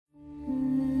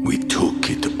We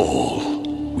took it all.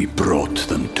 We brought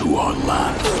them to our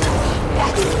land.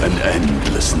 An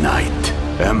endless night,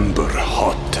 ember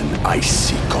hot and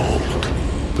icy cold.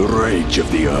 The rage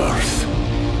of the earth.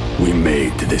 We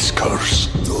made this curse.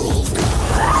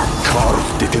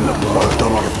 Carved it in the blood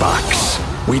on our backs.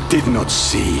 We did not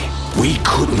see. We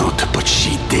could not, but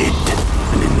she did.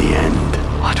 And in the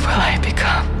end... What will I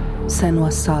become?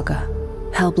 Senua's Saga.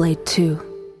 Hellblade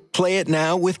 2. Play it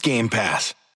now with Game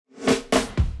Pass.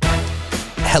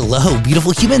 Hello,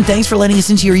 beautiful human. Thanks for letting us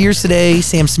into your ears today.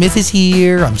 Sam Smith is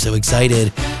here. I'm so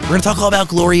excited. We're going to talk all about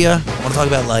Gloria. I want to talk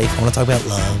about life. I want to talk about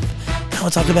love. I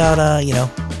want to talk about,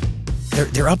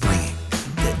 their upbringing.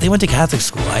 They went to Catholic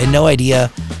school. I had no idea.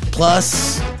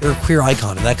 Plus, they're a queer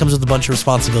icon, and that comes with a bunch of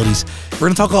responsibilities. We're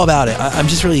going to talk all about it. I'm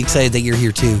just really excited that you're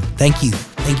here, too. Thank you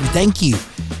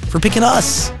for picking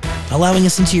us, allowing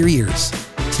us into your ears.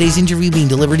 Today's interview being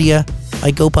delivered to you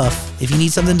by GoPuff. If you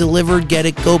need something delivered, get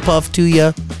it, GoPuff to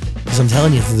you. Because I'm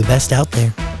telling you, they're the best out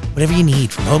there. Whatever you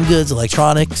need, from home goods,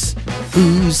 electronics,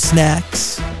 booze,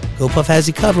 snacks, GoPuff has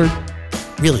you covered.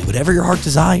 Really, whatever your heart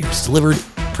desires, delivered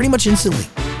pretty much instantly.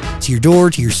 To your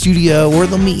door, to your studio, or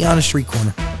they'll meet you on a street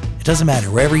corner. It doesn't matter.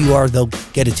 Wherever you are, they'll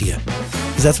get it to you.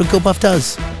 Because that's what GoPuff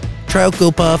does. Try out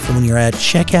GoPuff, and when you're at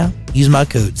checkout, use my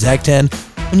code ZAC10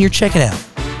 when you're checking out.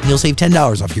 And you'll save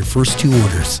 $10 off your first 2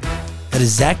 orders. That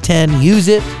is ZAC10. Use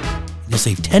it. And you'll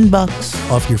save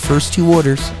 $10 off your first 2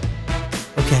 orders.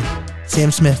 Okay,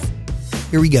 Sam Smith.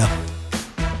 Here we go.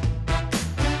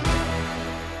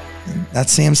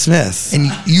 That's Sam Smith.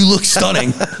 And you look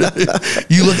stunning.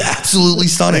 You look absolutely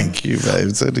stunning. Thank you,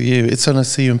 babe. So do you. It's so nice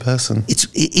to see you in person.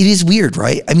 It is weird,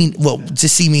 right? I mean, well, to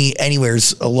see me anywhere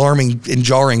is alarming and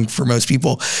jarring for most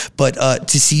people, but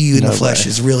to see you in the flesh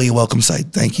is really a welcome sight.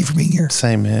 Thank you for being here.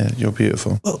 Same here. You're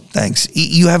beautiful. Oh, thanks.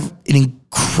 You have an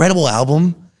incredible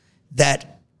album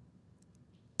that,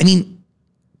 I mean,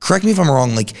 correct me if I'm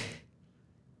wrong, like,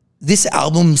 this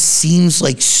album seems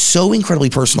like so incredibly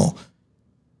personal.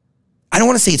 I don't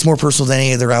want to say it's more personal than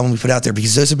any other album we put out there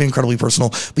because those have been incredibly personal,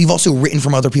 but you've also written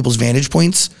from other people's vantage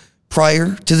points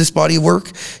prior to this body of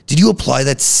work. Did you apply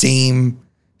that same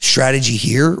strategy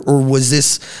here, or was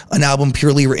this an album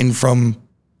purely written from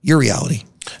your reality?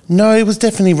 No, it was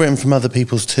definitely written from other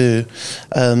people's too.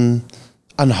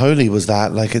 Unholy was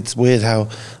that. Like, it's weird how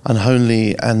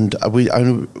Unholy, and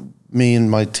me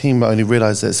and my team only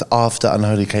realised this after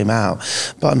Unholy came out.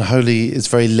 But Unholy is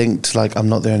very linked to, like, I'm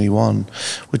Not the Only One,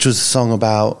 which was a song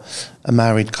about a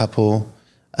married couple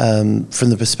from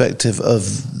the perspective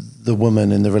of the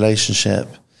woman in the relationship.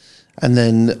 And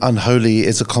then Unholy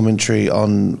is a commentary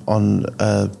on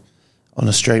a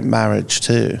straight marriage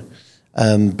too.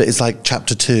 But it's like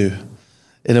chapter 2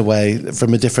 in a way,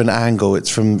 from a different angle. It's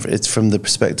from the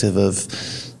perspective of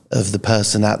the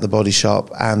person at the body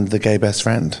shop and the gay best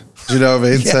friend. Do you know what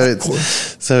I mean? Yeah,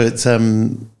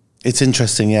 it's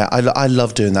interesting. Yeah, I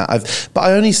love doing that. But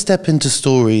I only step into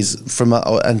stories from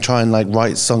and try and, like,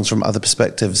 write songs from other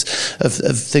perspectives of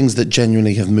things that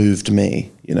genuinely have moved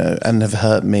me, you know, and have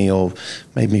hurt me or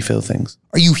made me feel things.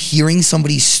 Are you hearing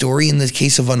somebody's story in the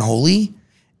case of Unholy?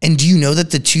 And do you know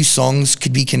that the 2 songs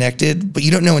could be connected? But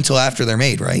you don't know until after they're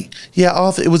made, right?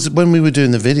 Yeah, it was when we were doing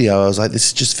the video, I was like,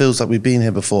 this just feels like we've been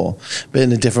here before, but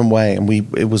in a different way. And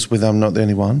it was with I'm Not the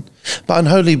Only One. But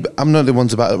Unholy, I'm Not the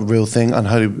One's about a real thing.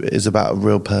 Unholy is about a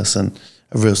real person,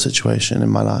 a real situation in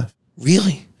my life.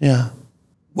 Really? Yeah.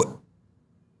 What?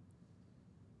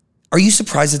 Are you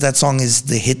surprised that song is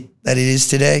the hit that it is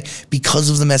today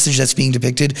because of the message that's being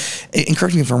depicted? And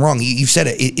correct me if I'm wrong, you've said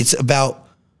it. It's about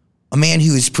a man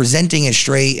who is presenting as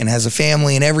straight and has a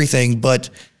family and everything, but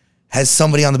has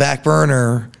somebody on the back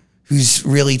burner who's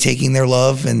really taking their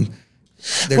love and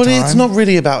their time. Well, it's not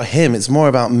really about him. It's more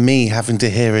about me having to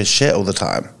hear his shit all the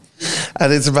time.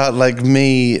 And it's about, like,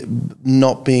 me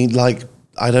not being, like,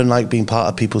 I don't like being part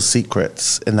of people's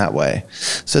secrets in that way.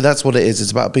 So that's what it is.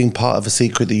 It's about being part of a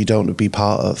secret that you don't want to be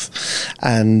part of.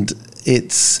 And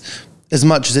it's, as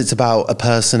much as it's about a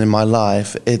person in my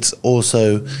life, it's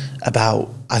also about,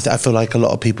 I feel like a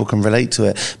lot of people can relate to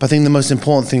it. But I think the most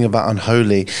important thing about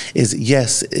Unholy is,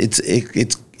 yes,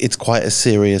 it's quite a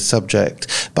serious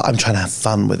subject, but I'm trying to have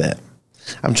fun with it.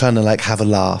 I'm trying to, like, have a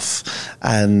laugh.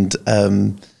 And,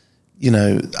 you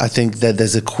know, I think that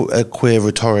there's a queer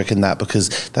rhetoric in that,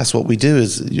 because that's what we do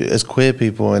as queer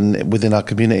people, and within our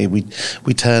community,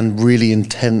 we turn really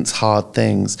intense, hard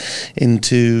things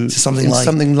into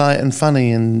something light and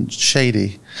funny and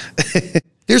shady.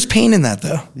 There's pain in that,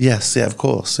 though. Yes, yeah, of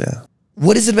course, yeah.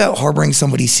 What is it about harboring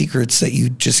somebody's secrets that you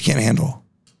just can't handle?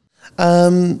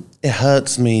 It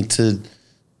hurts me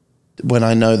when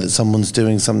I know that someone's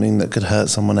doing something that could hurt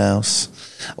someone else,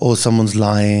 or someone's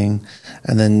lying,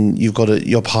 and then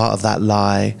you're part of that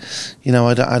lie. You know,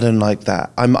 I don't like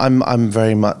that. I'm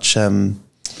very much.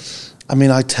 I mean,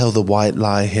 I tell the white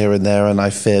lie here and there, and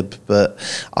I fib, but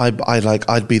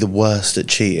I'd be the worst at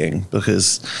cheating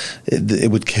because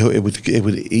it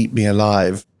would eat me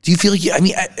alive. Do you feel like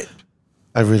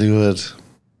I really would.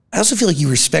 I also feel like you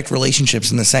respect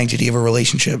relationships and the sanctity of a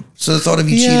relationship. So the thought of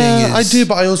you cheating is... I do,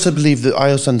 but I also believe that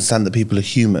I also understand that people are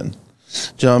human. Do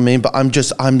you know what I mean? But I'm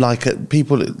like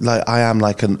I am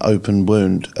like an open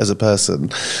wound as a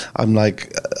person. I'm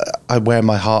like, I wear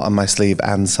my heart on my sleeve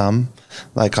and some.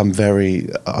 Like, I'm very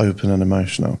open and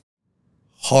emotional.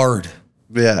 Hard.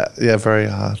 Yeah, very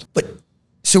hard. But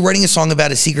so writing a song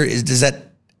about a secret, does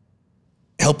that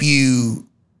help you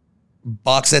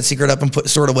box that secret up and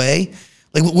store it away?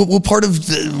 Like, what part of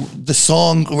the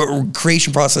song or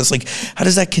creation process, like, how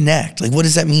does that connect? Like, what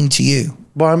does that mean to you?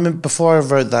 Well, I mean, before I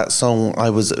wrote that song, I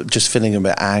was just feeling a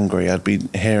bit angry. I'd been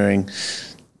hearing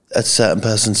a certain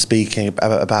person speaking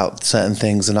about certain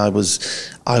things, and I was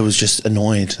just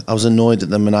annoyed. I was annoyed at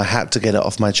them, and I had to get it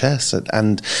off my chest.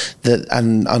 And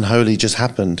Unholy just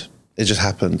happened. It just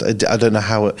happened. I don't know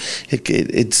how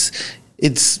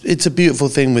it's a beautiful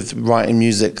thing with writing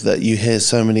music that you hear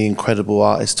so many incredible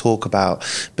artists talk about,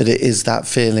 but it is that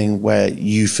feeling where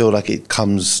you feel like it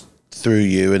comes through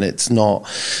you, and it's not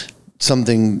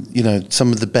something, you know,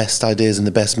 some of the best ideas and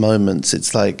the best moments,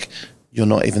 it's like you're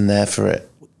not even there for it.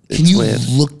 Can you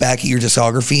look back at your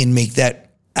discography and make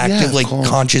that active,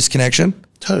 conscious connection?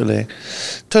 Totally.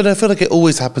 I feel like it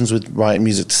always happens with writing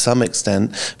music to some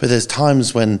extent, but there's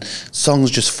times when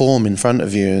songs just form in front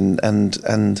of you,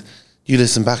 and you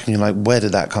listen back and you're like, where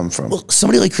did that come from? Well,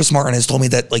 somebody like Chris Martin has told me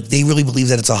that, like, they really believe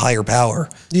that it's a higher power.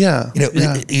 Yeah. You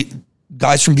know,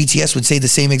 guys from BTS would say the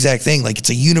same exact thing. Like, it's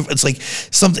it's like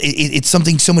something. It's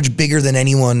something so much bigger than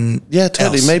anyone. Yeah,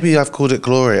 totally. Else. Maybe I've called it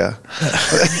Gloria.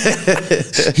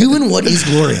 Who and what is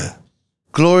Gloria?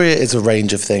 Gloria is a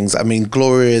range of things. I mean,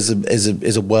 Gloria is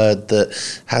a word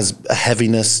that has a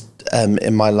heaviness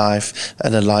in my life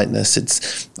and a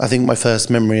lightness. I think my first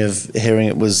memory of hearing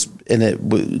it was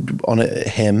on a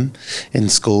hymn in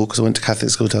school, because I went to Catholic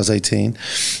school till I was 18.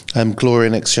 Gloria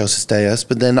in Excelsis Deus.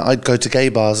 But then I'd go to gay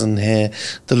bars and hear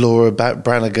the Laura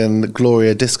Branigan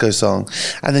Gloria disco song,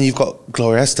 and then you've got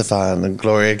Gloria Estefan and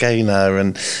Gloria Gaynor,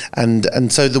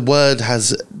 and so the word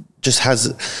has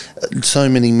so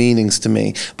many meanings to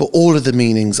me, but all of the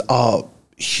meanings are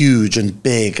huge and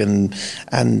big and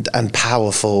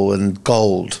powerful and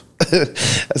gold.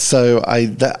 So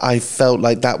I felt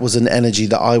like that was an energy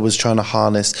that I was trying to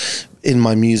harness in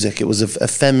my music. It was a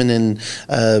feminine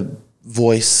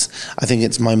voice. I think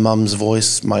it's my mum's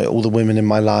voice, all the women in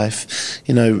my life,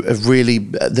 you know,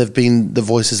 they've been the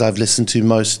voices I've listened to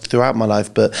most throughout my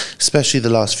life, but especially the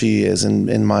last few years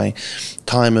in my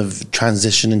time of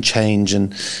transition and change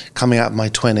and coming out of my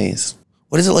 20s.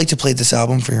 What is it like to play this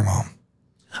album for your mom?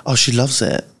 Oh, she loves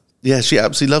it. Yeah, she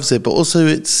absolutely loves it. But also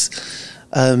this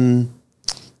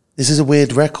is a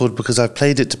weird record because I've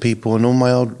played it to people, and all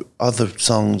my other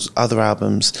songs, other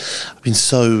albums, I've been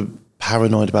so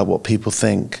paranoid about what people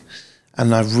think.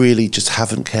 And I really just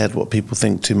haven't cared what people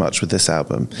think too much with this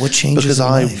album. What changes Because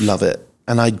I love it,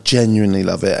 and I genuinely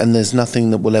love it. And there's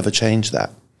nothing that will ever change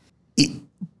that.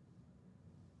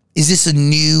 Is this a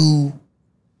new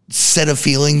set of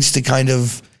feelings to kind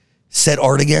of set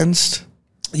art against?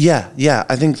 Yeah.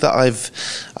 I think that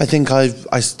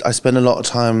I spent a lot of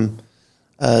time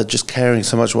just caring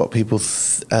so much what people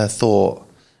thought,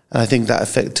 and I think that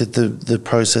affected the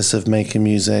process of making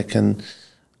music. And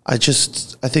I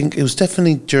think it was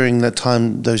definitely during that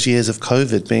time, those years of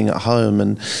COVID, being at home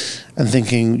and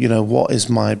thinking, you know, what is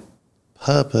my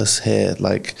purpose here?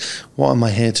 Like, what am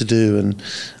I here to do? And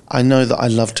I know that I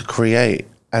love to create,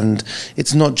 and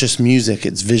it's not just music;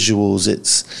 it's visuals,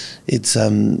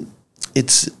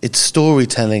 it's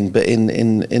storytelling, but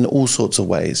in all sorts of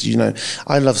ways. You know,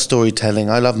 I love storytelling.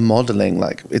 I love modeling.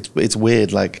 Like, it's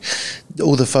weird. Like,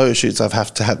 all the photo shoots I've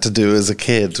had to do as a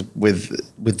kid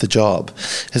with the job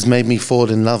has made me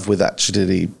fall in love with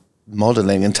actually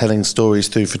modeling and telling stories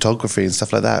through photography and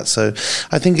stuff like that. So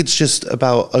I think it's just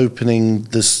about opening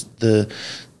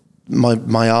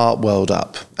my art world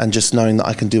up and just knowing that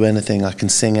I can do anything, I can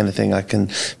sing anything, I can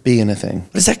be anything.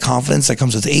 But is that confidence that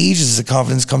comes with age? Is it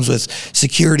confidence that comes with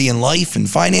security in life and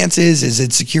finances? Is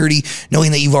it security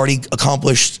knowing that you've already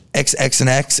accomplished X, and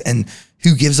X, and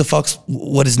who gives a fuck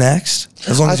what is next?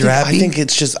 As long as you're happy? I think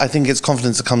it's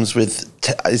confidence that comes with,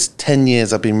 it's 10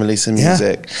 years I've been releasing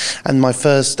music. And my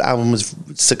first album was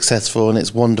successful and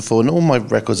it's wonderful. And all my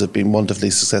records have been wonderfully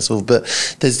successful.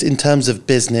 But there's, in terms of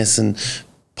business and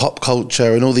pop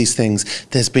culture and all these things,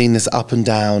 there's been this up and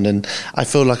down. And I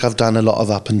feel like I've done a lot of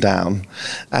up and down.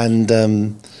 And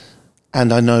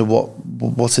I know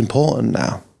what's important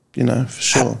now, you know, for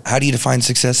sure. How do you define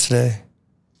success today?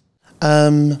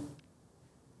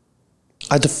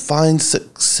 I define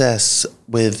success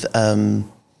with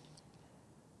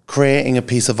creating a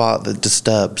piece of art that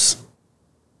disturbs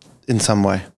in some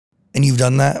way. And you've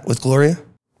done that with Gloria?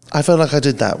 I felt like I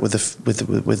did that with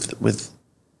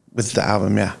the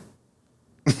album, yeah.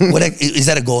 What is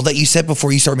that a goal that you set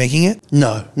before you start making it?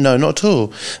 No, not at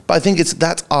all. But I think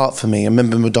that's art for me. I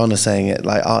remember Madonna saying it,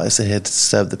 like, artists are here to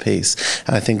serve the peace.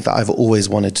 And I think that I've always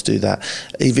wanted to do that.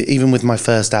 Even with my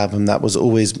first album, that was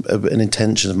always an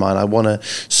intention of mine. I want to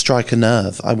strike a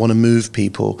nerve. I want to move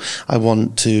people. I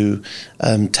want to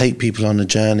take people on a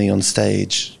journey on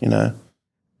stage, you know.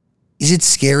 Is it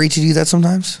scary to do that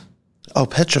sometimes? Oh,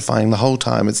 petrifying the whole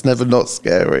time. It's never not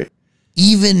scary.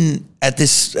 Even at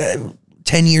this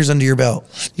 10 years under your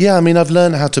belt? Yeah, I mean, I've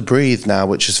learned how to breathe now,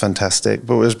 which is fantastic.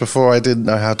 But whereas before I didn't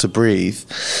know how to breathe.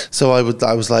 So I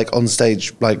was like on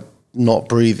stage, like not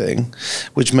breathing,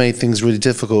 which made things really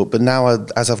difficult. But now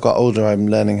as I've got older, I'm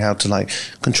learning how to like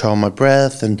control my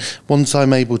breath. And once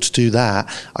I'm able to do that,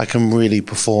 I can really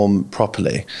perform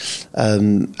properly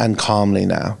and calmly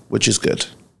now, which is good.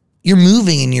 You're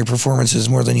moving in your performances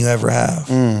more than you ever have.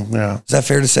 Yeah. Is that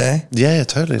fair to say? Yeah,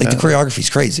 totally. Like the choreography's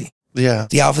crazy. Yeah.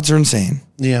 The outfits are insane.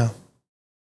 Yeah.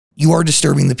 You are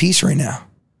disturbing the peace right now.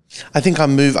 I think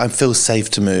I feel safe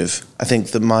to move. I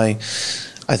think,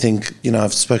 you know,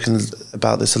 I've spoken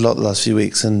about this a lot the last few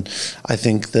weeks, and I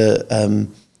think that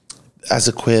as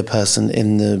a queer person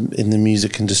in the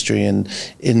music industry and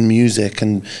in music,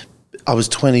 and I was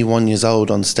 21 years old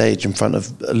on stage in front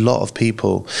of a lot of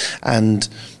people, and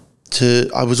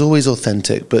I was always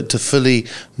authentic, but to fully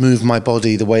move my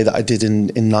body the way that I did in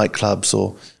nightclubs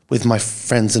or with my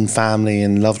friends and family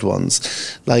and loved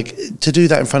ones, like to do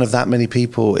that in front of that many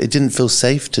people, it didn't feel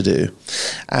safe to do.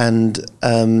 And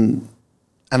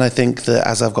I think that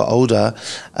as I've got older,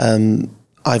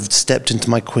 I've stepped into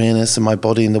my queerness and my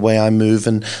body and the way I move,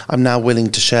 and I'm now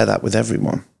willing to share that with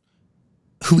everyone.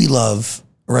 Who We Love,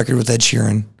 a record with Ed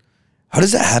Sheeran. How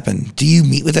does that happen? Do you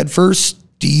meet with Ed first?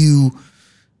 Do you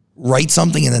write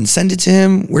something and then send it to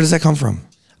him? Where does that come from?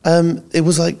 It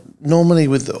was like normally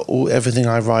with everything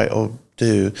I write or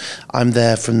do, I'm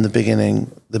there from the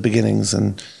beginnings,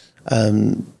 and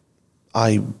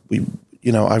I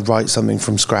write something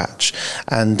from scratch.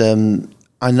 And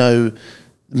I know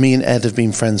me and Ed have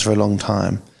been friends for a long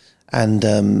time.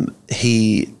 And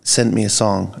he sent me a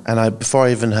song, and before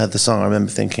I even heard the song, I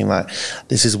remember thinking like,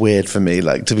 this is weird for me,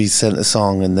 like to be sent a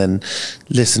song and then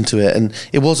listen to it. And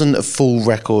it wasn't a full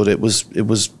record; it was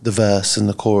the verse and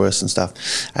the chorus and stuff.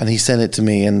 And he sent it to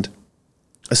me, and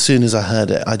as soon as I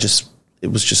heard it, it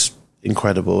was just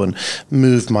incredible and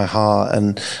moved my heart.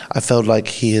 And I felt like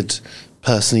he had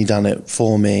personally done it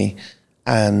for me.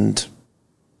 And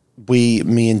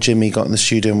me and Jimmy got in the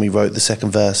studio and we wrote the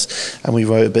second verse, and we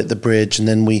wrote a bit the bridge, and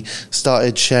then we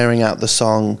started sharing out the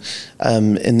song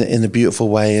in a beautiful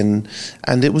way, and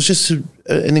it was just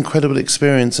an incredible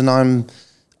experience. And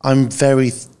I'm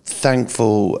very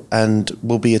thankful and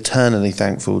will be eternally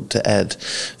thankful to Ed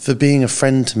for being a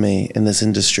friend to me in this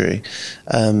industry.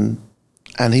 And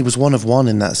he was one of one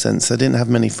in that sense. I didn't have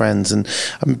many friends, and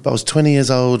I was 20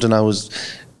 years old, and I was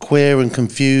queer and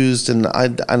confused, and I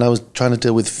was trying to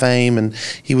deal with fame, and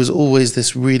he was always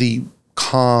this really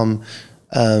calm,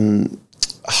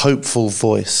 hopeful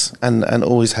voice, and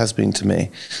always has been to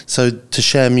me. So to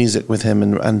share music with him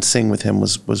and sing with him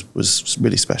was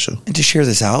really special. And to share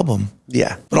this album.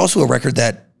 Yeah. But also a record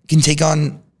that can take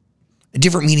on a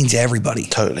different meaning to everybody.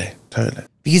 Totally.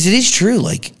 Because it is true,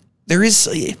 like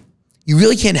you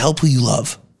really can't help who you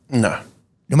love. No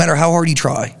matter how hard you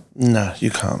try. No, you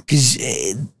can't. Because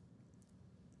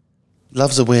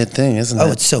love's a weird thing, isn't it? Oh,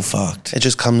 it's so fucked. It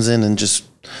just comes in and just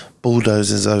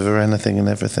bulldozes over anything and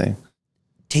everything.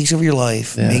 Takes over your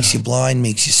life, makes you blind,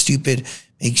 makes you stupid,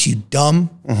 makes you dumb.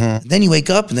 Mm-hmm. Then you wake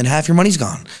up and then half your money's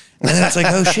gone. And then it's like,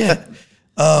 oh shit.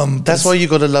 That's why you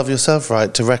got to love yourself,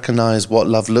 right? To recognize what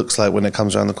love looks like when it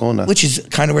comes around the corner. Which is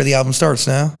kind of where the album starts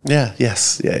now. Yeah,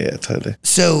 yes. Yeah, totally.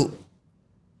 So,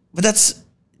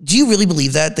 do you really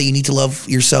believe that you need to love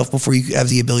yourself before you have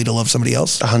the ability to love somebody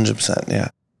else? 100%, yeah.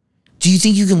 Do you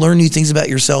think you can learn new things about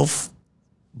yourself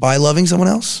by loving someone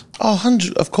else? Oh,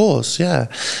 of course, yeah.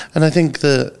 And I think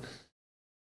that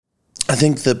I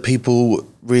think that people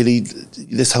really,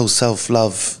 this whole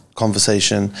self-love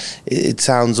conversation, it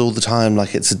sounds all the time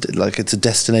like it's a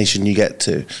destination you get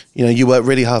to. You know, you work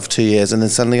really hard for 2 years and then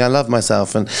suddenly I love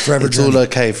myself and Forever it's journey. all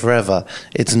okay forever.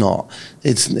 It's not.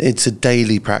 It's a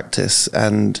daily practice,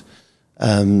 and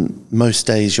most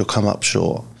days you'll come up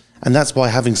short. And that's why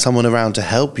having someone around to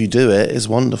help you do it is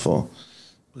wonderful,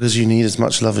 because you need as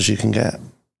much love as you can get.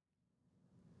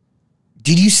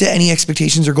 Did you set any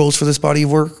expectations or goals for this body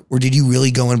of work, or did you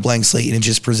really go in blank slate and it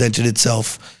just presented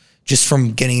itself just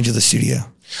from getting into the studio?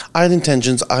 I had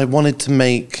intentions. I wanted to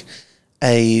make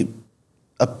a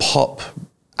pop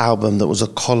album that was a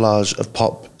collage of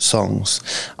pop songs.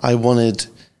 I wanted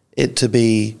it to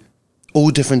be all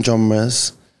different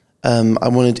genres. I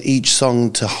wanted each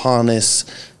song to harness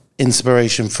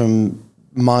inspiration from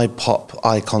my pop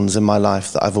icons in my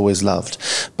life that I've always loved.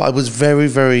 But I was very,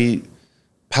 very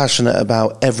passionate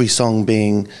about every song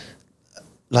being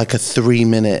like a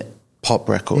 3-minute pop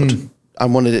record. I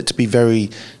wanted it to be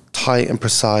very tight and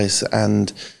precise,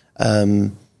 and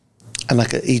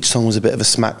like each song was a bit of a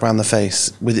smack round the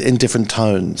face in different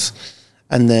tones.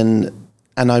 And the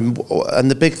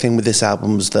big thing with this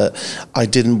album was that I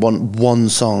didn't want one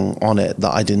song on it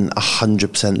that I didn't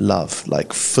 100% love,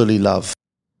 like fully love.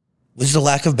 Was the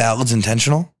lack of ballads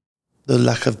intentional? The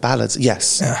lack of ballads,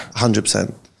 yes, Yeah.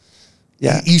 100%.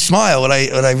 Yeah, You smile when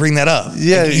I bring that up.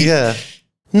 yeah, Like, yeah.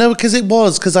 No, because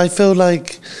I feel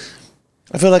like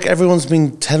everyone's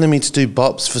been telling me to do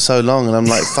bops for so long, and I'm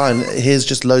like, fine, here's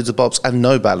just loads of bops and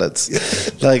no ballads.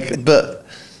 But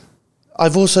I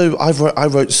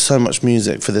wrote so much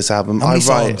music for this album. How many I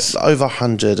write songs? over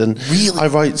 100, and Really? I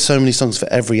write so many songs for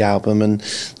every album, and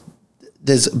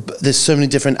there's so many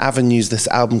different avenues this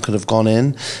album could have gone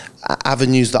in,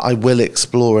 avenues that I will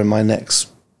explore in my next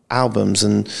albums,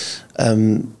 and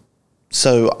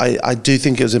so I do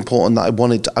think it was important that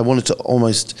I wanted to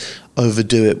almost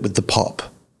overdo it with the pop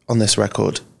on this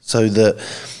record, so that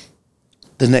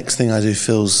the next thing I do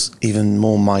feels even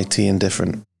more mighty and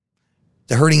different.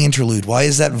 The hurting interlude, why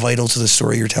is that vital to the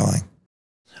story you're telling?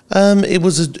 It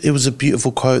was a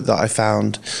beautiful quote that I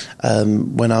found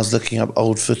when I was looking up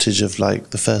old footage of like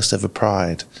the first ever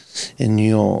Pride in New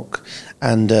York,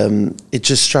 and it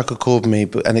just struck a chord with me.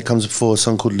 And it comes before a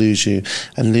song called "Lose You,"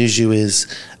 and "Lose You" is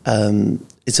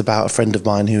it's about a friend of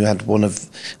mine who had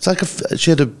she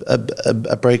had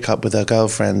a breakup with her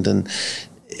girlfriend, and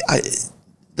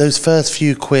those first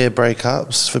few queer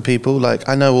breakups for people, like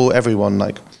I know everyone,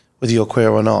 like whether you're queer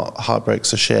or not,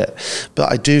 heartbreaks are shit.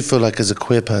 But I do feel like as a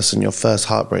queer person, your first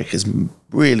heartbreak is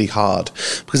really hard,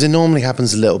 because it normally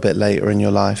happens a little bit later in your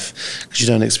life because you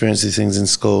don't experience these things in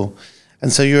school.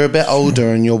 And so you're a bit older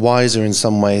and you're wiser in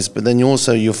some ways, but then you're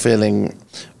feeling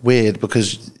weird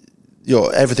because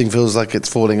everything feels like it's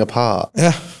falling apart.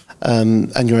 Yeah.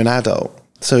 And you're an adult.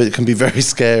 So it can be very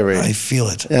scary. I feel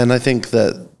it. And I think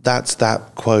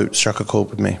that quote struck a chord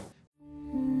with me.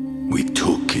 We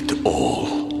took it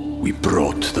all. We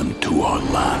brought them to our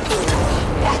land.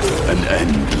 An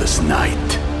endless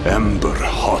night, ember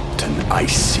hot and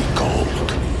icy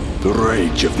cold. The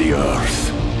rage of the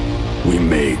earth. We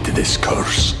made this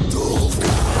curse.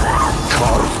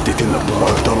 Carved it in the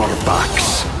blood on our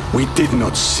backs. We did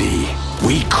not see.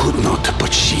 We could not,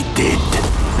 but she did.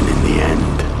 And in the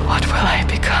end, What will I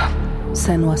become?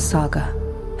 Senua Saga.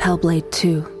 Hellblade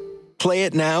 2. Play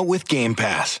it now with Game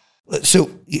Pass. So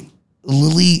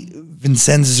Lily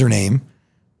Vincennes is her name,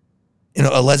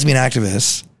 a lesbian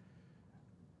activist,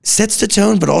 sets the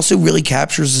tone, but also really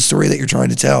captures the story that you're trying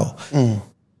to tell.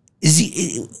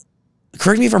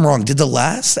 Correct me if I'm wrong, did the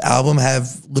last album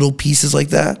have little pieces like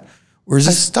that? Or is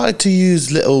I this? started to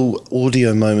use little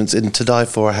audio moments in To Die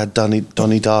For. I had Donnie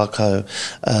Darko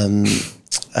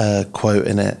quote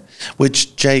in it,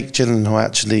 which Jake Gyllenhaal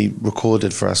actually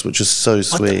recorded for us, which was so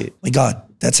sweet. My God,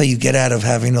 that's how you get out of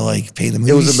having to like pay the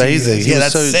movie. It was amazing. Yeah,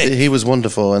 that's sick. He was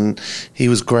wonderful, and he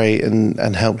was great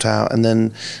and helped out. And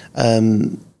then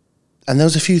and there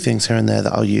was a few things here and there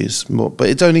that I'll use more, but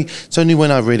it's only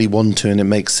when I really want to and it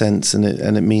makes sense and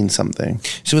it means something.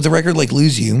 So with a record like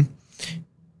Lose You,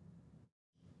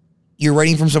 you're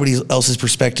writing from somebody else's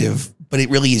perspective, but it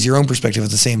really is your own perspective at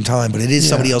the same time, but it is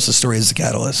somebody else's story as the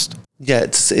catalyst. Yeah,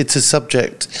 it's a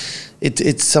subject.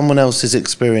 It's someone else's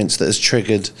experience that has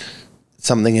triggered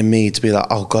something in me to be like,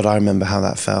 oh God, I remember how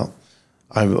that felt.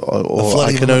 I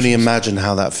can only imagine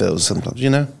how that feels sometimes, you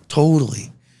know?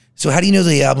 Totally. So how do you know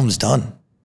the album's done?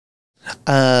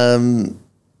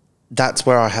 That's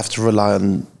where I have to rely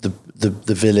on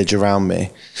the village around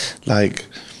me. Like,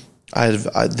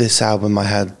 this album, I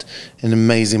had an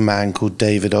amazing man called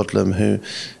David Odlum, who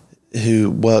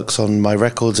who works on my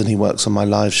records and he works on my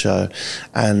live show.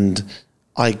 And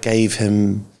I gave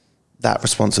him that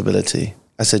responsibility.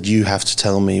 I said, you have to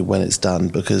tell me when it's done,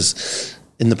 because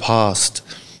in the past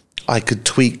I could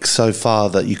tweak so far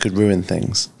that you could ruin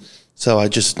things. So I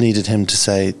just needed him to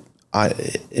say,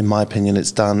 in my opinion,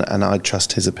 it's done, and I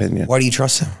trust his opinion. Why do you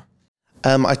trust him?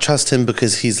 I trust him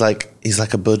because he's like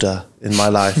a Buddha in my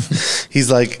life.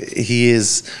 He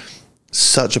is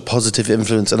such a positive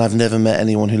influence, and I've never met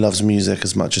anyone who loves music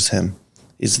as much as him.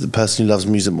 He's the person who loves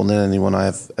music more than anyone I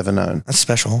have ever known. That's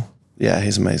special. Yeah,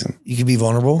 he's amazing. You can be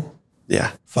vulnerable.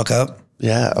 Yeah. Fuck up.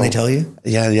 Yeah. They tell you?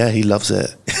 Yeah, he loves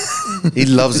it. He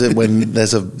loves it when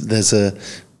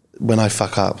when I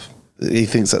fuck up. He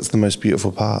thinks that's the most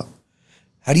beautiful part.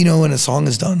 How do you know when a song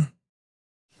is done?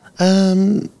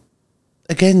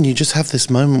 Again, you just have this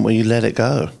moment where you let it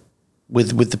go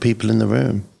with the people in the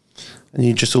room, and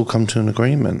you just all come to an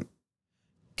agreement.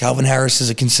 Calvin Harris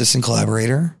is a consistent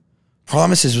collaborator.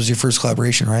 Promises was your first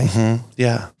collaboration, right? Mm-hmm.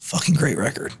 Yeah. Fucking great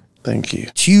record. Thank you.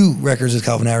 2 records with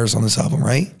Calvin Harris on this album,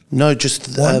 right? No,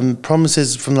 just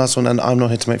Promises from the last one, and I'm Not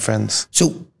Here to Make Friends.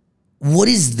 So what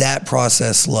is that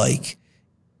process like?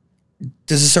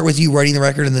 Does it start with you writing the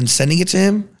record and then sending it to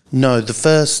him? No, the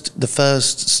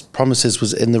first Promises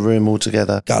was in the room all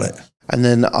together. Got it. And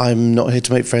then I'm Not Here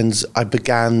to Make Friends, I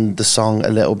began the song a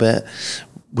little bit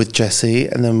with Jesse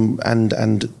and then and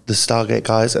the Stargate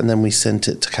guys, and then we sent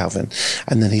it to Calvin.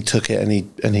 And then he took it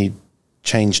and he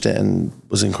changed it and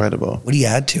was incredible. What do you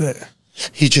add to it?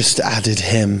 He just added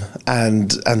him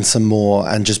and some more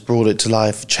and just brought it to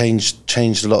life, changed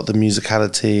a lot of the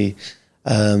musicality,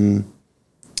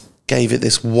 gave it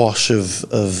this wash of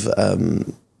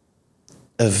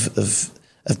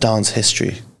dance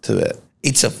history to it.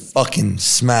 It's a fucking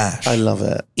smash. I love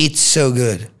it. It's so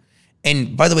good.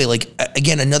 And by the way, like,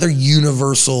 again, another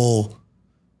universally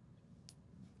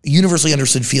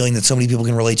understood feeling that so many people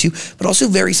can relate to, but also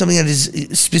very something that is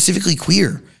specifically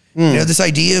queer. You know, this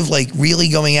idea of like really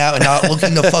going out and not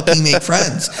looking to fucking make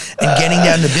friends and getting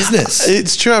down to business.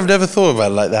 It's true. I've never thought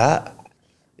about it like that.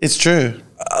 It's true.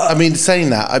 I mean, saying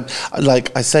that,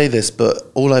 I say this,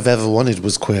 but all I've ever wanted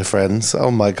was queer friends.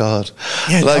 Oh my God.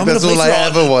 Yeah, like, that's all I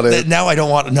ever wanted. Now I don't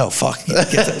want, no, fuck. Come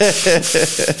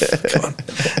on.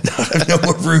 No, I have no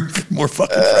more room for more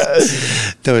fucking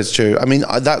friends. No, it's true. I mean,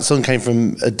 that song came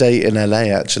from a date in LA,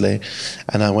 actually.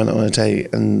 And I went on a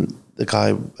date, and the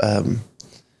guy,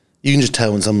 you can just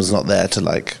tell when someone's not there to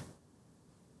like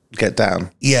get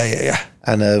down. Yeah.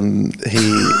 And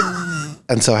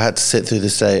and so I had to sit through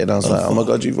this day, and I was like, "Oh my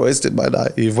God, you've wasted my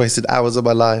night. You've wasted hours of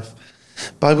my life."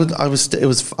 But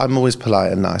I'm always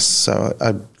polite and nice, so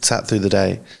I sat through the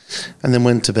day, and then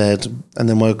went to bed, and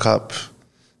then woke up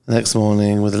the next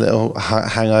morning with a little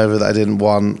hangover that I didn't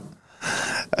want,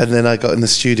 and then I got in the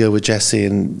studio with Jesse,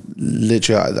 and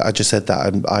literally I just said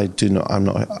that I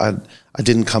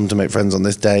didn't come to make friends on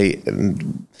this day,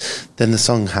 and then the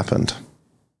song happened.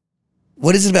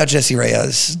 What is it about Jessie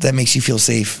Reyez that makes you feel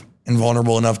safe and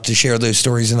vulnerable enough to share those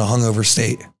stories in a hungover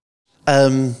state?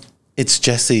 It's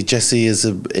Jesse. Jesse is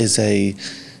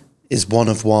one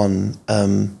of one.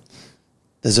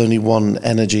 There's only one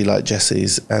energy like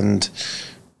Jesse's, and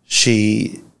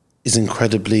she is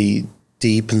incredibly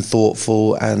deep and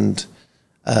thoughtful and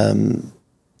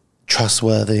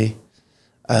trustworthy.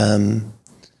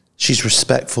 She's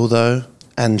respectful though,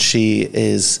 and she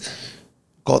is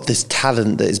got this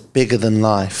talent that is bigger than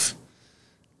life.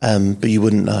 But you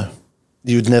wouldn't know.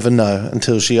 You would never know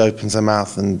until she opens her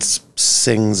mouth and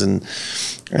sings and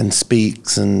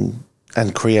speaks and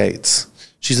creates.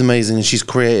 She's amazing, and she's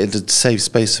created a safe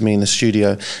space for me in the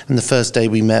studio. And the first day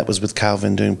we met was with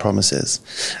Calvin doing Promises.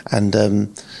 And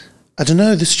I don't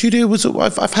know, the studio was,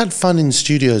 I've had fun in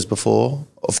studios before,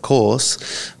 of course,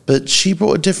 but she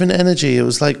brought a different energy. It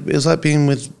was like being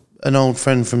with an old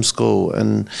friend from school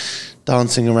and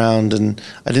dancing around, and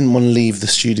I didn't want to leave the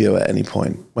studio at any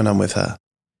point when I'm with her.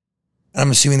 I'm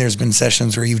assuming there's been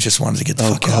sessions where you've just wanted to get the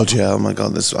fuck out. Oh God, yeah. Oh my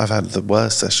God, I've had the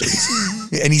worst sessions.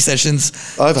 Any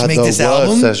sessions I've to had make the this worst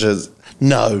album? sessions.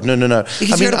 No.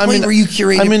 Because you're at a point where you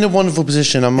curated. I'm in a wonderful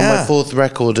position. I'm on my 4th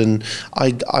record, and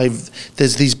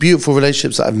there's these beautiful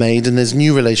relationships that I've made, and there's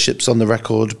new relationships on the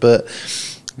record, but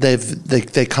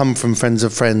they come from friends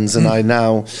of friends, and I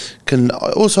now can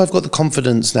also, I've got the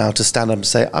confidence now to stand up and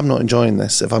say, I'm not enjoying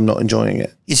this if I'm not enjoying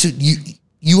it. Yeah, so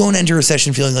you won't enter a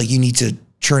session feeling like you need to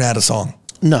churn out a song.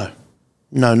 No,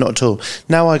 not at all.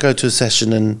 Now I go to a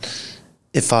session, and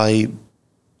if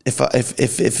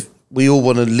we all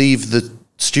want to leave the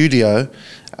studio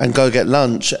and go get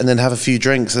lunch and then have a few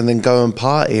drinks and then go and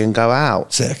party and go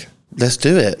out. Sick. let's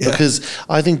do it. Yeah. Because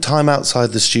I think time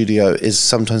outside the studio is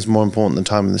sometimes more important than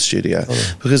time in the studio.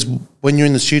 Because when you're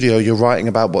in the studio, you're writing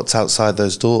about what's outside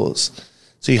those doors.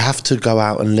 So you have to go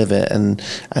out and live it and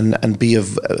be a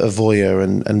voyeur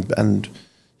and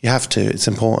you have to. It's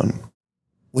important.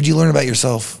 What'd you learn about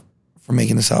yourself from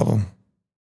making this album?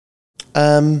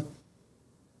 I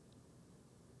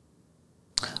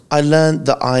learned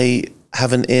that I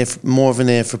have more of an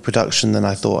ear for production than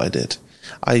I thought I did.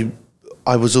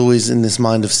 I was always in this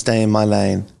mind of stay in my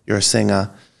lane. You're a singer.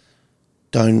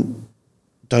 Don't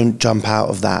jump out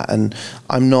of that. And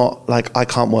I'm not like, I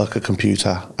can't work a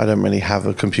computer. I don't really have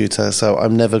a computer, so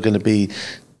I'm never going to be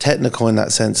technical in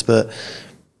that sense. But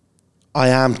I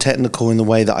am technical in the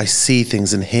way that I see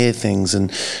things and hear things,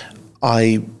 and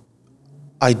I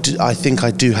think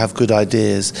I do have good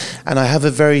ideas, and I have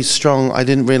a very strong. I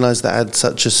didn't realize that I had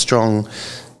such a strong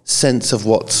sense of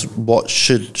what's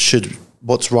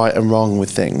right and wrong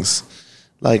with things.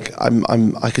 Like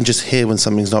I can just hear when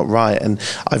something's not right, and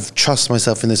I've trusted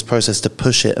myself in this process to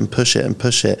push it and push it and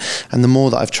push it. And the more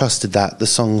that I've trusted that, the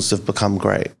songs have become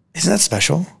great. Isn't that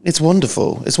special? It's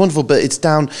wonderful. It's wonderful, but it's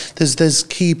down. There's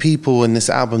key people in this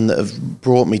album that have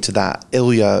brought me to that.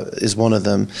 Ilya is one of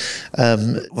them.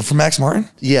 From Max Martin?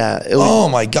 Yeah. Ilya, Oh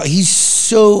my God, he's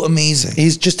so amazing.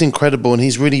 he's just incredible, and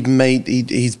he's really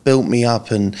he's built me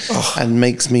up and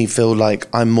makes me feel like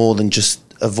I'm more than just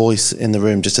a voice in the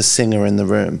room, just a singer in the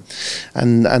room,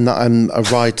 and I'm a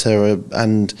writer,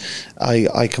 and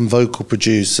I can vocal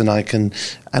produce, and I can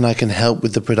help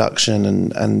with the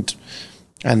production, and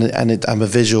I'm a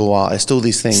visual artist, all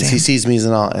these things. Sam, He sees me as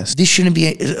an artist. This shouldn't be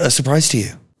a surprise to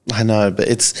you. I know, but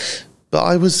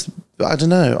I don't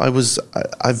know.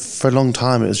 I for a long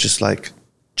time, it was just like,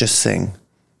 just sing.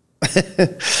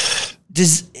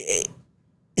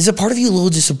 Is a part of you a little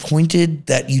disappointed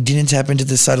that you didn't tap into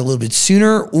this side a little bit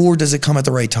sooner, or does it come at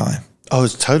the right time? Oh,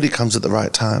 it totally comes at the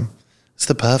right time. It's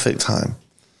the perfect time.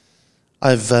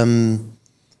 I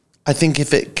think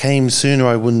if it came sooner,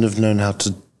 I wouldn't have known how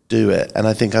to do it. And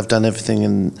I think I've done everything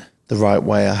in the right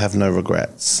way. I have no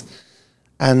regrets.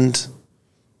 And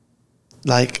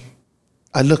like,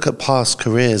 I look at past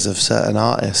careers of certain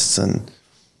artists, and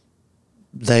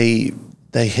they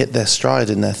hit their stride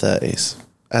in their 30s.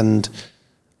 And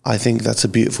I think that's a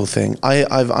beautiful thing.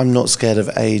 I'm not scared of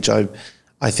age. I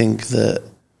think that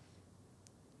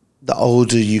the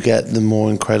older you get, the more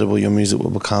incredible your music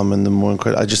will become, and the more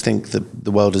incredible. I just think that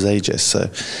the world is ageist. So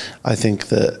I think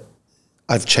that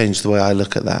I've changed the way I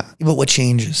look at that. But what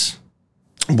changes?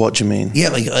 What do you mean? Yeah,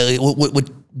 like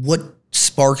what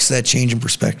sparks that change in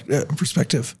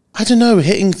perspective? I don't know,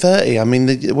 hitting 30. I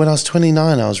mean, when I was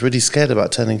 29, I was really scared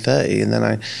about turning 30. And then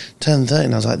I turned 30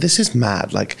 and I was like, this is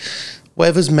mad. Like,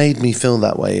 whatever's made me feel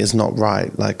that way is not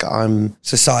right. Like,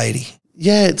 Society.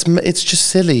 Yeah, it's just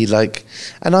silly. Like,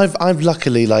 and I've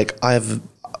luckily, like, I have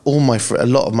a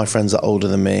lot of my friends are older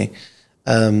than me.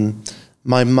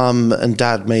 My mum and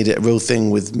dad made it a real thing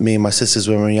with me and my sisters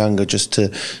when we were younger, just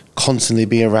to constantly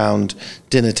be around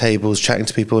dinner tables, chatting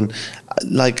to people. And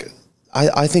like,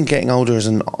 I think getting older is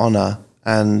an honor,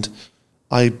 and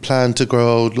I plan to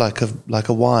grow old like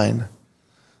a wine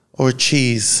or a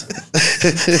cheese,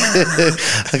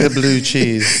 like a blue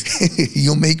cheese.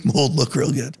 You'll make mold look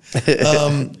real good.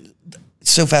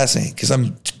 It's so fascinating because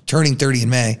I'm turning 30 in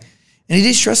May. And it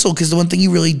is stressful because the one thing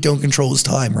you really don't control is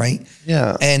time, right?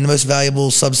 Yeah. And the most valuable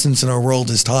substance in our world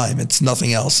is time. It's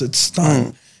nothing else. It's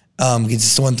time. Because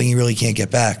it's the one thing you really can't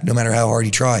get back, no matter how hard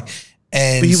you try.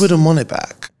 And But you wouldn't want it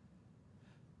back.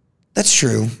 That's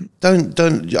true. I don't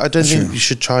think you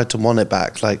should try to want it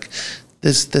back. Like,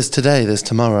 there's today, there's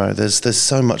tomorrow, there's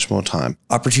so much more time.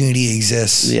 Opportunity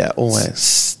exists. Yeah, always.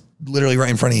 It's literally right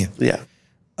in front of you. Yeah.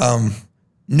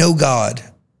 No God.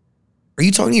 Are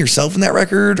you talking to yourself in that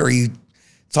record? Or are you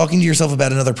talking to yourself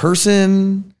about another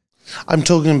person? I'm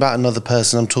talking about another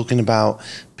person. I'm talking about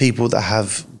people that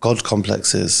have God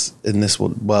complexes in this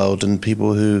world, and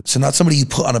people who... So not somebody you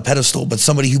put on a pedestal, but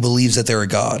somebody who believes that they're a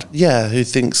God. Yeah, who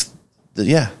thinks that,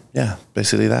 yeah,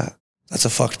 basically that. That's a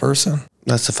fucked person.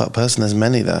 That's a fucked person. There's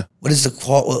many, though. What is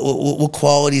what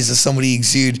qualities does somebody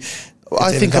exude? if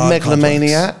I they think a have God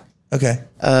megalomaniac, complex? Okay.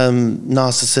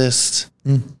 narcissist,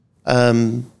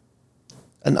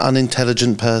 an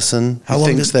unintelligent person How who long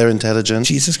thinks did- they're intelligent.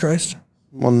 Jesus Christ.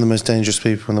 One of the most dangerous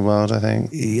people in the world, I think.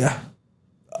 Yeah.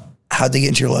 How'd they get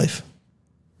into your life?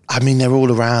 I mean, they're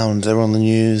all around. They're on the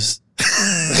news.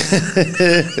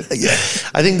 Yeah.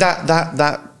 I think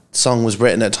that song was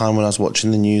written at a time when I was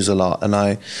watching the news a lot,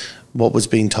 and what was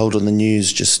being told on the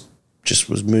news just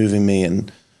was moving me.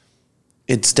 And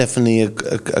it's definitely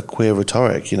a queer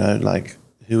rhetoric, you know, like,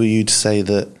 who are you to say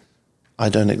that I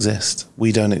don't exist.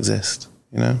 We don't exist,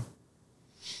 you know?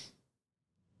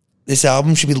 This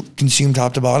album should be consumed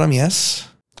top to bottom, yes?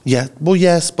 Yeah, well,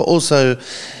 yes, but also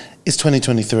it's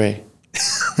 2023.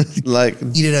 Like,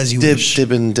 eat it as you wish.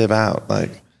 Dib in, dib out.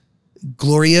 Like,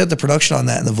 Gloria, the production on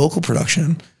that and the vocal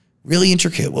production, really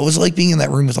intricate. What was it like being in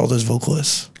that room with all those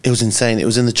vocalists? it was insane. It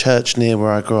was in the church near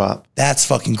where I grew up. That's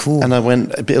fucking cool. And I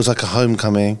went, it was like a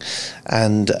homecoming,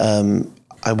 and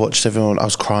I watched everyone, I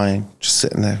was crying, just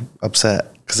sitting there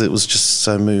upset, because it was just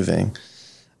so moving.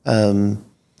 But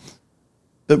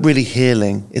really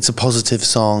healing. It's a positive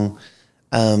song.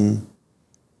 And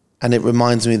it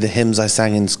reminds me of the hymns I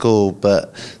sang in school,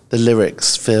 but the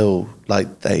lyrics feel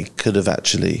like they could have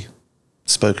actually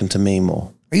spoken to me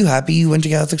more. Are you happy you went to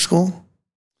Catholic school?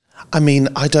 I mean,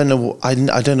 I don't know. I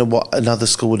don't know what another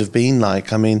school would have been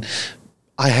like. I mean,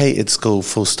 I hated school,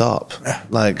 full stop.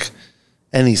 Like,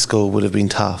 any school would have been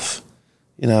tough.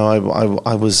 You know,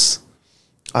 I was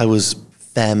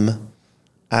femme,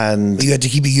 and You had to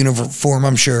keep a uniform,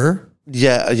 I'm sure.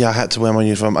 yeah, I had to wear my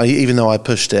uniform. Even though I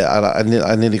pushed it, I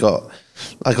nearly got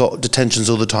detentions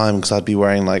all the time because I'd be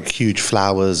wearing like huge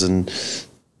flowers and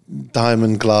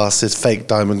diamond glasses, fake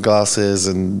diamond glasses,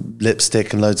 and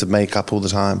lipstick and loads of makeup all the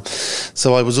time.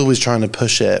 So I was always trying to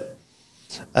push it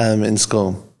in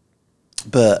school.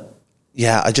 But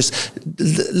yeah, I just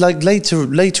like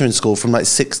later in school, from like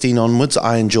 16 onwards,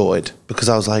 I enjoyed, because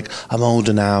I was like, I'm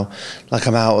older now, like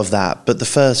I'm out of that. But the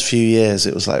first few years,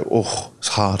 it was like, oh, it's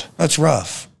hard. That's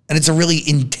rough. And it's a really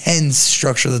intense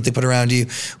structure that they put around you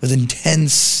with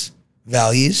intense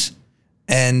values.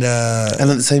 And at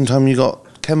the same time, you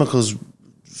got chemicals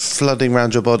flooding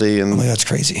around your body, and oh my God, that's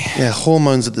crazy. yeah,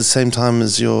 hormones at the same time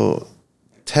as your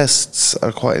tests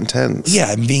are quite intense. Yeah,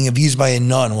 I'm being abused by a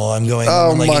nun while I'm going,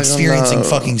 Oh like my experiencing God, no.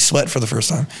 fucking sweat for the first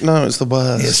time. No, it's the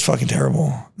worst. It's fucking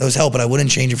terrible. Those help, but I wouldn't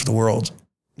change it for the world.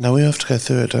 No, we have to go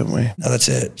through it, don't we? No, that's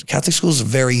it. Catholic school is a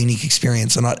very unique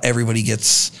experience, and not everybody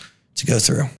gets to go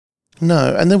through.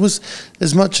 No, and there was,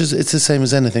 as much as it's the same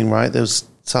as anything, right? There's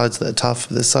sides that are tough,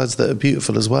 but there's sides that are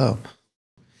beautiful as well.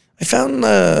 I found,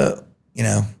 I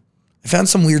found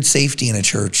some weird safety in a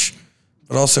church,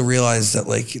 but also realized that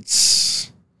like it's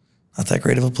not that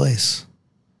great of a place,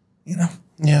 you know?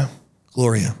 Yeah.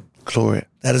 Gloria. Gloria.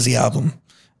 That is the album.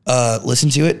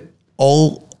 Listen to it.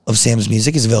 All of Sam's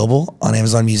music is available on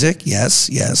Amazon Music. Yes,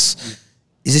 yes.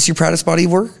 Is this your proudest body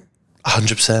of work?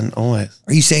 100%, always.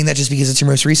 Are you saying that just because it's your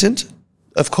most recent?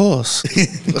 Of course.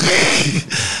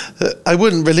 I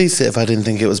wouldn't release it if I didn't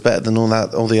think it was better than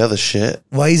all the other shit.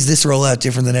 Why is this rollout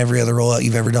different than every other rollout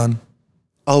you've ever done?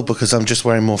 Oh, because I'm just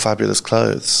wearing more fabulous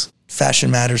clothes.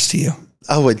 Fashion matters to you.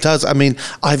 Oh, it does. I mean,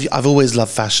 I've always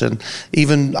loved fashion. I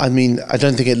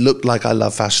don't think it looked like I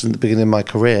loved fashion at the beginning of my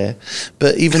career,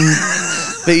 but even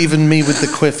me with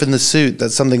the quiff and the suit,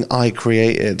 that's something I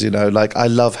created, you know, like I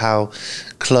love how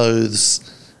clothes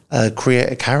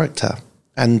create a character.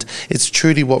 And it's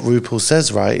truly what RuPaul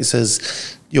says, right? It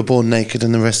says, you're born naked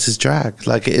and the rest is drag.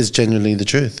 Like, it is genuinely the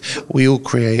truth. We all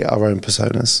create our own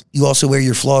personas. You also wear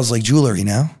your flaws like jewelry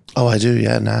now? Oh, I do,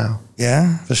 yeah, now.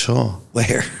 Yeah? For sure.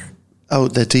 Where? Oh,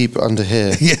 they're deep under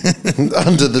here. Yeah.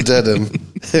 Under the denim.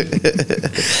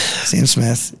 Sam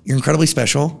Smith, you're incredibly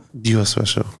special. You are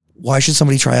special. Why should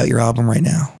somebody try out your album right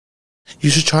now? You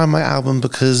should try my album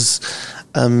because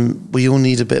we all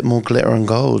need a bit more glitter and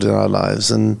gold in our lives,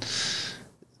 and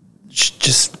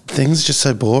just things are just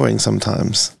so boring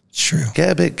sometimes. It's true. Get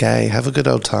a bit gay, have a good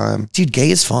old time. Dude,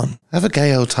 gay is fun. Have a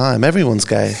gay old time. Everyone's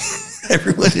gay.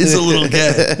 Everyone is a little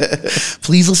gay.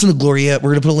 Please listen to Gloria.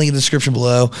 We're going to put a link in the description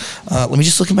below. Let me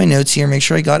just look at my notes here, make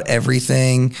sure I got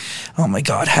everything. Oh my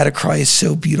God, How to Cry is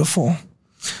so beautiful.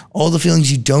 All the feelings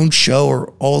you don't show are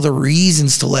all the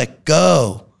reasons to let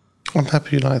go. I'm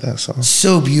happy you like that song.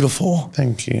 So beautiful.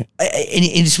 Thank you. And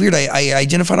it's weird. I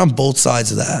identified on both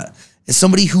sides of that. As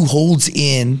somebody who holds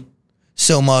in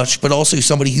so much, but also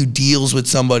somebody who deals with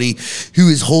somebody who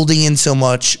is holding in so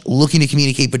much, looking to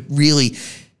communicate, but really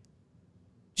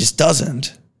just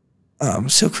doesn't.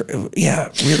 Yeah,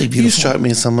 really beautiful. You strike me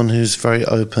as someone who's very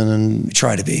open and... We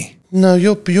try to be. No,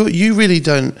 you really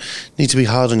don't need to be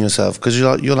hard on yourself, because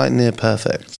you're like near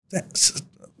perfect. It's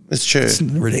true. It's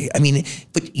ridiculous. I mean,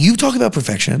 but you talk about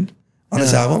perfection on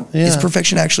this album. Yeah. Is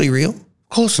perfection actually real? Of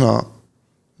course not.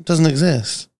 It doesn't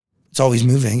exist. It's always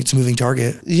moving. It's a moving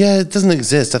target. Yeah, it doesn't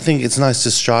exist. I think it's nice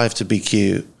to strive to be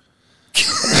cute.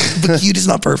 But cute is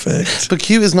not perfect. But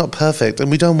cute is not perfect,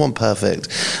 and we don't want perfect.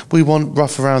 We want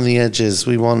rough around the edges.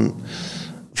 We want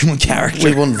character.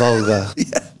 We want vulgar.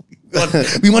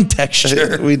 We want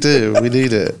texture. We do. We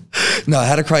need it. No,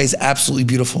 How to Cry is absolutely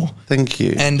beautiful. Thank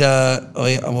you. And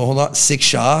hold on, 6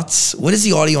 shots. What is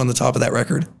the audio on the top of that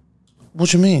record? What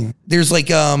do you mean? There's like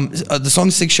the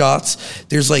song Six Shots.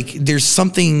 There's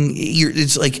something.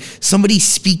 It's like somebody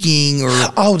speaking or.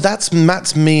 Oh, that's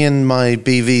me and my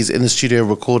BVs in the studio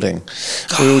recording.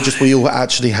 We all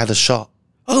actually had a shot.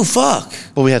 Oh fuck!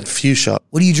 Well, we had a few shots.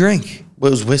 What do you drink? Well,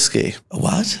 it was whiskey. A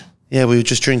what? Yeah, we were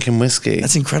just drinking whiskey.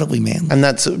 That's incredibly manly. And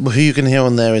that's who you can hear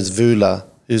on there is Vula,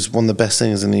 who's one of the best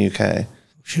singers in the UK.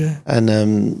 Sure.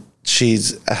 And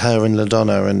she's her and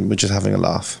LaDonna, and we're just having a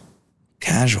laugh.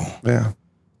 Casual. Yeah.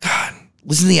 God,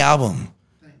 listen to the album.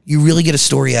 You really get a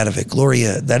story out of it.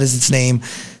 Gloria, that is its name.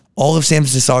 All of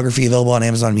Sam's discography available on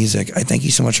Amazon Music. I thank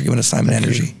you so much for giving us time and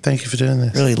energy. Thank you for doing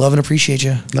this. Really love and appreciate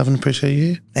you. Love and appreciate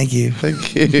you. Thank you.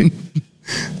 Thank you.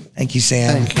 Thank you,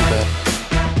 Sam. Thank you, Beth.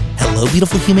 Hello,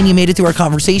 beautiful human. You made it through our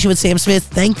conversation with Sam Smith.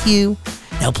 Thank you.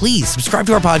 Now, please subscribe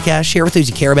to our podcast, share with those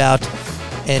you care about.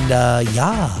 And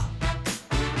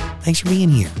thanks for being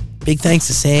here. Big thanks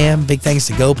to Sam. Big thanks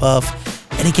to GoPuff.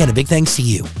 And again, a big thanks to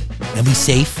you. Now be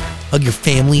safe. Hug your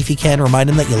family if you can. Remind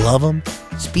them that you love them.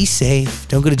 Just be safe.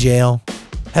 Don't go to jail.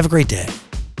 Have a great day.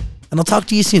 And I'll talk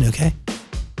to you soon, okay?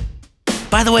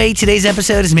 By the way, today's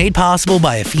episode is made possible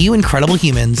by a few incredible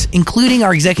humans, including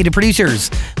our executive producers,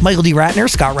 Michael D. Ratner,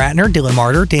 Scott Ratner, Dylan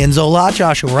Martyr, Dan Zola,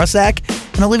 Joshua Rusak,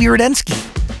 and Olivia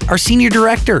Rudensky. Our senior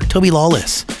director, Toby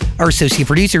Lawless. Our associate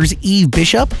producers, Eve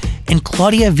Bishop and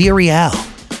Claudia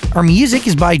Villarreal. Our music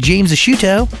is by James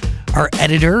Asciutto. Our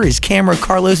editor is Camera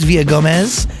Carlos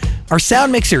Villagomez. Our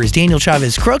sound mixer is Daniel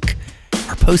Chavez Crook.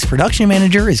 Our post-production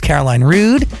manager is Caroline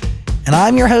Rude. And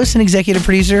I'm your host and executive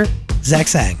producer, Zach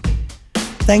Sang.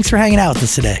 Thanks for hanging out with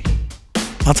us today.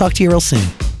 I'll talk to you real soon.